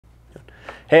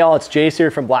Hey all, it's Jace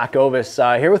here from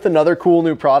BlackOvis, here with another cool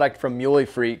new product from Muley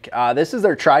Freak. This is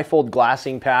their tri-fold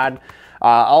glassing pad.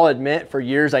 I'll admit, for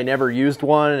years I never used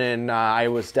one, and I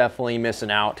was definitely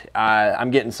missing out.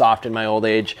 I'm getting soft in my old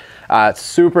age. It's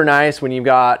super nice when you've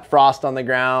got frost on the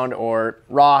ground or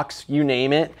rocks, you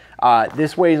name it.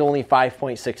 This weighs only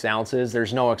 5.6 ounces.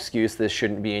 There's no excuse this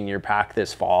shouldn't be in your pack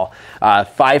this fall.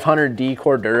 500D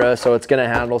Cordura, so it's gonna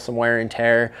handle some wear and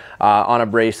tear on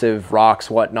abrasive rocks,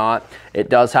 whatnot. It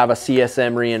does have a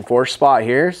CSM reinforced spot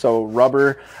here, so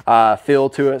rubber feel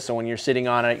to it, so when you're sitting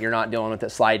on it, you're not dealing with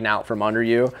it sliding out from under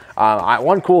you.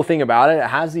 One cool thing about it, it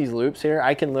has these loops here.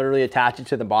 I can literally attach it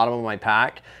to the bottom of my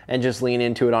pack and just lean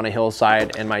into it on a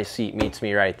hillside, and my seat meets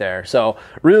me right there. So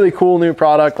really cool new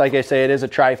product. Like I say, it is a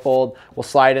tri-fold. Will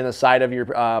slide in the side of your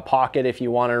pocket if you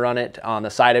want to run it on the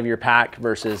side of your pack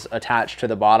versus attached to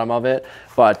the bottom of it.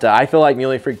 But I feel like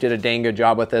Muley Freak did a dang good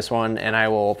job with this one, and I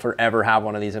will forever have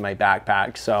one of these in my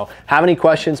backpack. So have any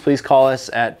questions, please call us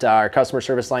at our customer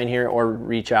service line here or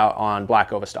reach out on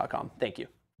blackovis.com. Thank you.